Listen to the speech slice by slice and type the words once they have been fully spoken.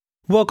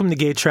Welcome to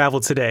Gay Travel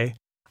Today.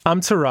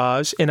 I'm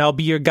Taraj, and I'll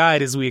be your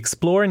guide as we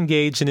explore,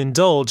 engage, and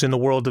indulge in the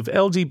world of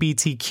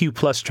LGBTQ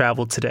plus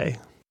travel today.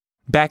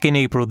 Back in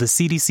April, the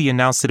CDC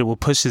announced that it will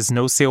push its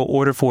no-sail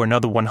order for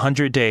another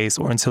 100 days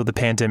or until the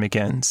pandemic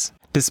ends.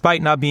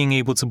 Despite not being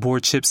able to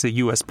board ships at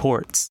U.S.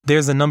 ports,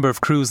 there's a number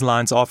of cruise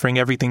lines offering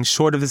everything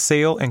short of the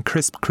sail and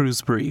crisp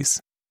cruise breeze.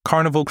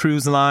 Carnival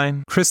Cruise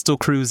Line, Crystal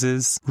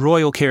Cruises,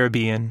 Royal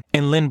Caribbean,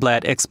 and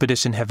Lindblad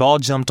Expedition have all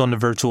jumped on the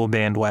virtual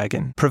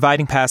bandwagon,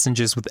 providing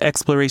passengers with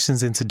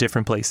explorations into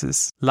different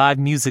places, live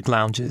music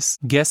lounges,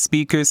 guest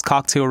speakers,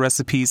 cocktail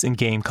recipes, and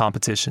game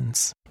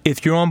competitions.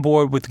 If you're on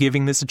board with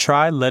giving this a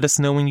try, let us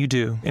know when you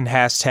do, and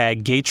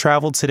hashtag Gay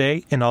Travel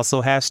Today and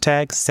also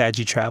hashtag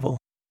SagiTravel.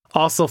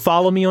 Also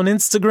follow me on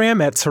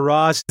Instagram at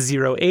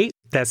Taraj08,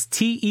 that's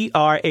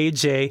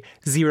TERAJ08.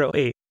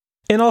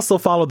 And also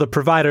follow the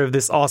provider of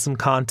this awesome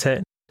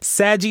content,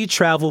 Sagi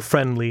Travel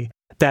Friendly.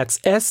 That's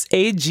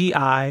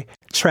SAGI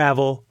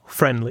Travel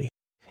Friendly.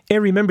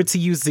 And remember to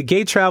use the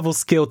Gay Travel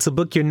skill to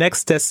book your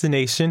next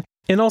destination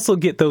and also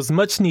get those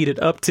much needed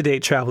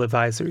up-to-date travel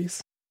advisories.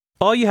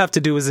 All you have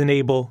to do is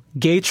enable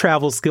Gay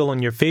Travel skill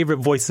on your favorite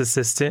voice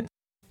assistant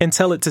and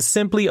tell it to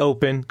simply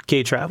open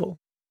Gay Travel.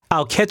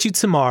 I'll catch you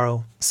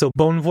tomorrow, so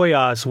bon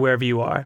voyage wherever you are.